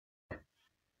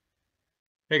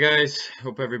Hey guys,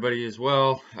 hope everybody is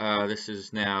well. This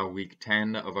is now week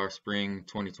 10 of our spring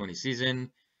 2020 season,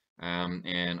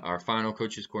 and our final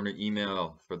Coaches Corner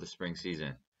email for the spring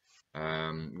season.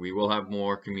 We will have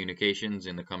more communications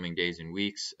in the coming days and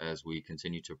weeks as we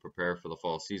continue to prepare for the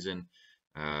fall season.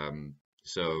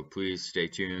 So please stay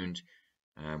tuned.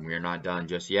 We are not done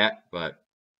just yet, but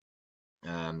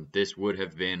this would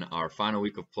have been our final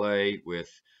week of play with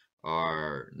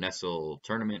our Nestle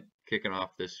tournament kicking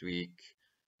off this week.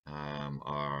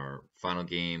 Our final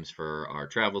games for our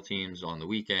travel teams on the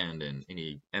weekend, and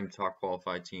any MTOC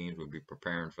qualified teams will be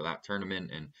preparing for that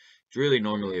tournament. And it's really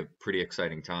normally a pretty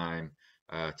exciting time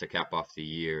to cap off the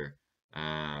year.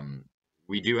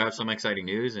 We do have some exciting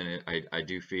news, and I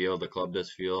do feel the club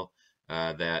does feel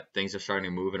that things are starting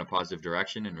to move in a positive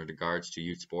direction in regards to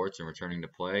youth sports and returning to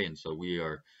play. And so we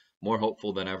are more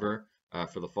hopeful than ever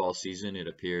for the fall season. It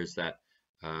appears that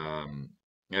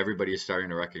everybody is starting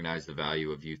to recognize the value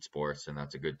of youth sports, and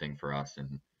that's a good thing for us.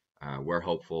 And we're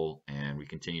hopeful, and we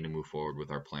continue to move forward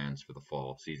with our plans for the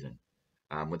fall season.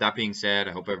 With that being said,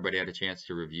 I hope everybody had a chance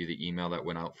to review the email that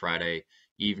went out Friday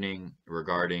evening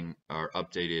regarding our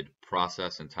updated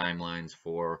process and timelines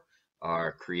for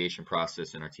our creation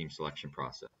process and our team selection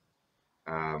process.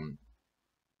 Um,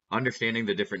 Understanding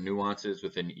the different nuances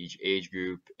within each age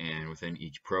group and within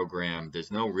each program,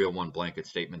 there's no real one blanket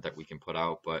statement that we can put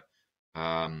out, but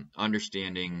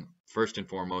understanding first and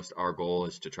foremost, our goal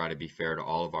is to try to be fair to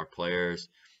all of our players,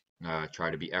 try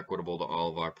to be equitable to all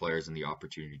of our players and the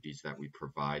opportunities that we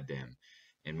provide them.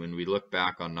 And when we look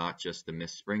back on not just the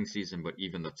missed spring season, but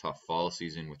even the tough fall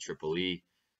season with Triple E,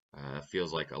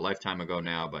 feels like a lifetime ago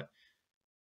now, but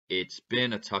it's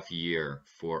been a tough year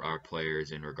for our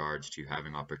players in regards to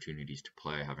having opportunities to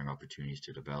play, having opportunities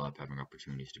to develop, having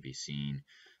opportunities to be seen.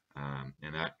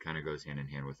 And that kind of goes hand in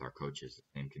hand with our coaches.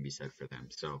 The same can be said for them.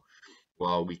 So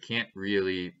while we can't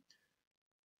really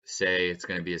say it's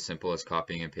going to be as simple as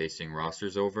copying and pasting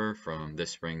rosters over from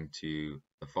this spring to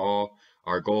the fall,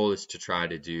 our goal is to try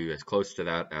to do as close to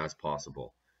that as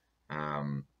possible.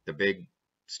 The big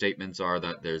statements are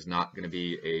that there's not going to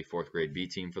be a fourth grade B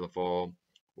team for the fall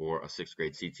or a sixth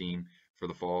grade C team for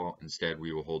the fall. Instead,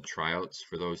 we will hold tryouts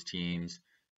for those teams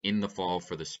in the fall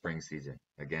for the spring season.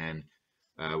 Again,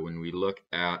 when we look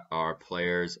at our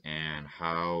players and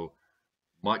how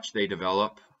much they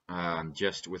develop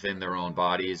just within their own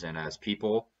bodies and as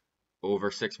people over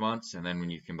 6 months, and then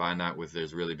when you combine that with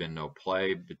there's really been no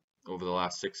play over the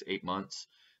last 6-8 months,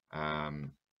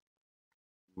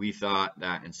 we thought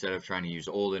that instead of trying to use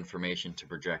old information to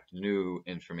project new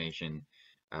information,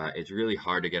 it's really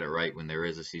hard to get it right when there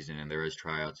is a season and there is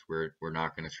tryouts. We're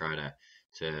not going to try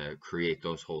to create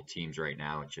those whole teams right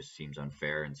now. It just seems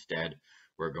unfair. Instead,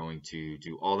 we're going to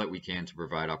do all that we can to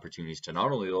provide opportunities to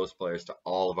not only those players, to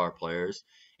all of our players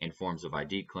in forms of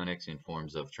ID clinics, in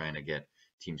forms of trying to get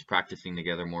teams practicing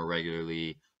together more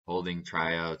regularly, holding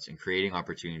tryouts, and creating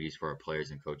opportunities for our players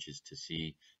and coaches to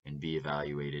see and be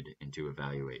evaluated and to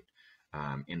evaluate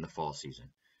in the fall season.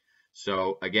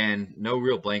 So again, no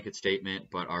real blanket statement,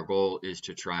 but our goal is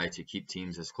to try to keep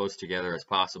teams as close together as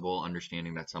possible,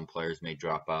 understanding that some players may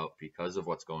drop out because of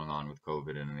what's going on with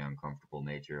COVID and the uncomfortable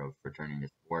nature of returning to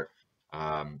sport.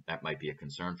 That might be a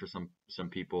concern for some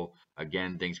people.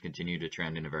 Again, things continue to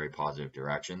trend in a very positive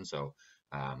direction. So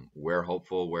we're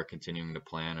hopeful. We're continuing to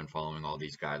plan and following all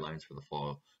these guidelines for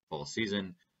the fall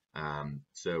season.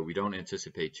 So we don't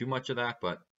anticipate too much of that,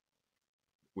 but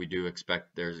we do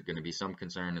expect there's going to be some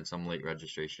concern and some late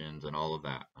registrations and all of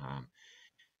that.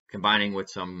 Combining with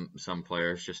some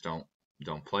players just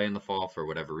don't play in the fall for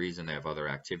whatever reason. They have other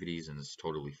activities, and it's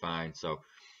totally fine. So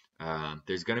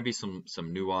there's going to be some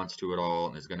nuance to it all,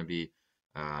 and there's going to be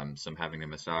some having a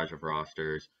massage of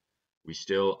rosters. We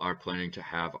still are planning to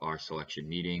have our selection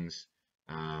meetings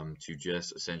to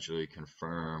just essentially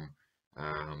confirm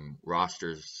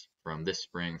rosters from this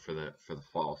spring for the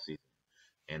fall season.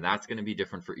 And that's going to be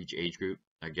different for each age group.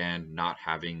 Again, not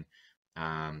having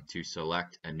to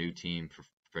select a new team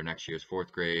for next year's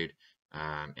fourth grade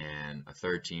and a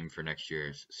third team for next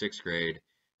year's sixth grade.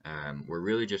 We're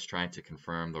really just trying to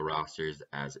confirm the rosters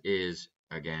as is,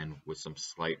 again, with some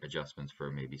slight adjustments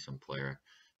for maybe some player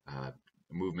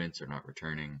movements or not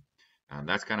returning.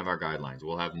 That's kind of our guidelines.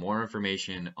 We'll have more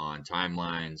information on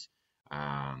timelines,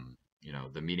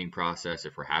 the meeting process,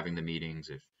 if we're having the meetings,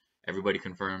 if everybody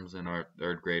confirms in our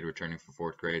third grade returning for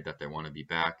fourth grade that they want to be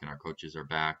back and our coaches are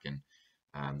back and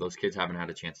those kids haven't had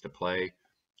a chance to play,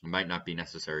 it might not be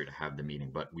necessary to have the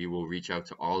meeting, but we will reach out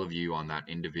to all of you on that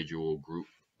individual group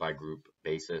by group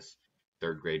basis.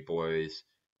 Third grade boys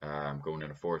going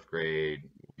into fourth grade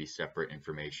will be separate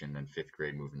information than fifth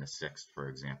grade moving to sixth, for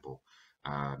example.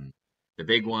 The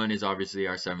big one is obviously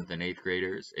our 7th and 8th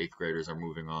graders. 8th graders are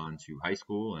moving on to high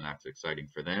school, and that's exciting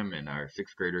for them. And our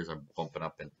 6th graders are bumping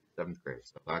up into 7th grade.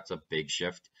 So that's a big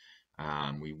shift.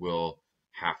 We will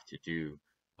have to do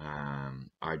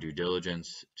our due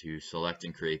diligence to select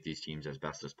and create these teams as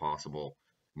best as possible.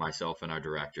 Myself and our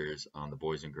directors on the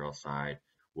boys and girls side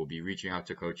will be reaching out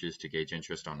to coaches to gauge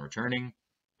interest on returning,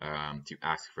 to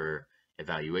ask for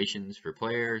evaluations for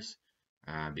players,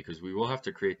 because we will have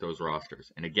to create those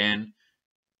rosters. And again,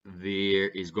 there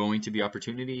is going to be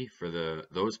opportunity for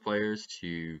those players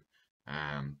to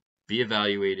be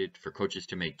evaluated, for coaches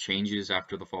to make changes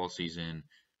after the fall season,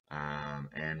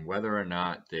 and whether or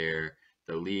not the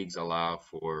leagues allow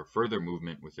for further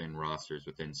movement within rosters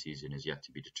within season is yet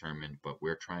to be determined. But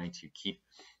we're trying to keep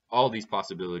all these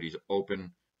possibilities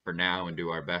open for now and do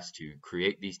our best to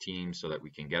create these teams so that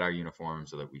we can get our uniforms,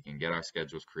 so that we can get our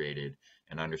schedules created,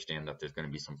 and understand that there's going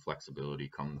to be some flexibility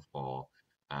come the fall.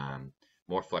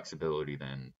 More flexibility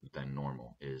than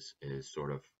normal is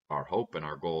sort of our hope and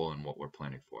our goal and what we're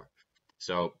planning for.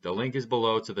 So the link is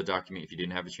below to the document if you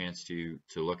didn't have a chance to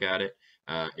look at it.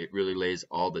 It really lays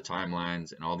all the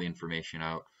timelines and all the information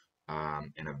out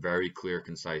in a very clear,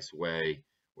 concise way,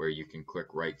 where you can click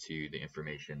right to the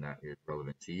information that is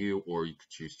relevant to you, or you could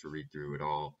choose to read through it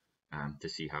all to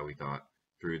see how we thought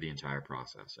through the entire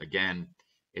process. Again,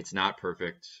 it's not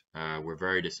perfect. We're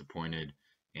very disappointed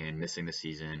in missing the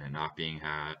season and not being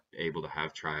able to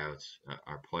have tryouts.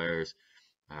 Our players,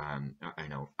 I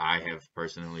know I have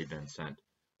personally been sent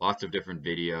lots of different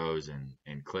videos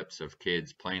and clips of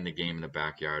kids playing the game in the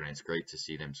backyard, and it's great to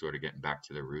see them sort of getting back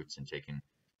to their roots and taking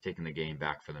the game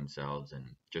back for themselves and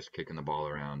just kicking the ball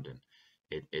around. And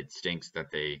it stinks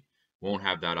that they won't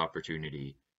have that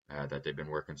opportunity that they've been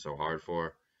working so hard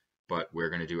for, but we're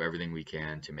going to do everything we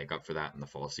can to make up for that in the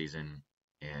fall season.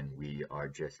 And we are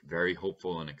just very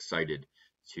hopeful and excited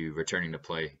to returning to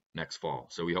play next fall.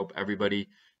 So we hope everybody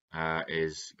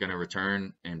is going to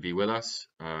return and be with us.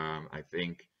 I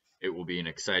think it will be an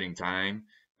exciting time,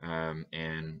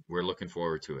 and we're looking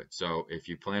forward to it. So if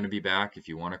you plan to be back, if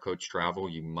you want to coach travel,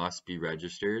 you must be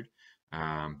registered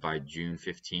by June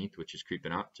 15th, which is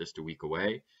creeping up, just a week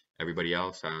away. Everybody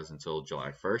else has until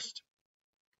July 1st.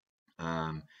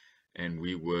 And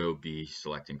we will be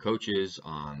selecting coaches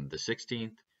on the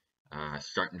 16th,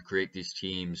 starting to create these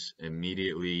teams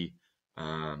immediately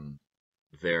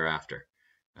thereafter,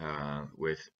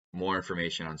 with more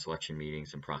information on selection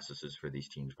meetings and processes for these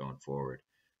teams going forward.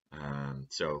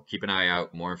 So keep an eye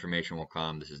out. More information will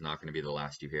come. This is not going to be the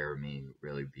last you hear of me. It will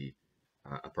really be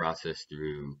a process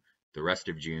through the rest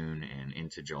of June and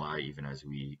into July, even as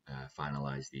we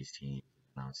finalize these teams,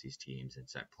 announce these teams, and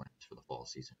set plans for the fall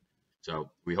season.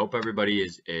 So we hope everybody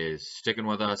is sticking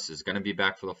with us, is going to be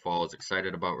back for the fall, is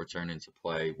excited about returning to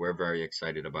play. We're very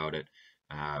excited about it.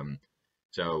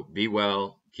 So be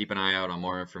well, keep an eye out on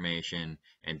more information,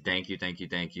 and thank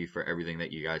you for everything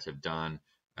that you guys have done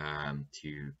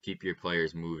to keep your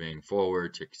players moving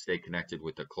forward, to stay connected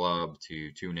with the club,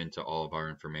 to tune into all of our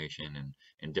information and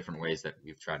in different ways that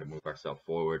we've tried to move ourselves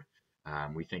forward.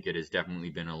 We think it has definitely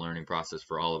been a learning process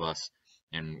for all of us,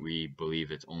 and we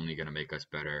believe it's only going to make us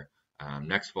better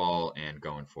next fall and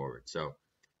going forward. So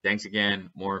thanks again.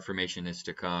 More information is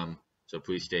to come, so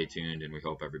please stay tuned, and we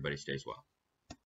hope everybody stays well.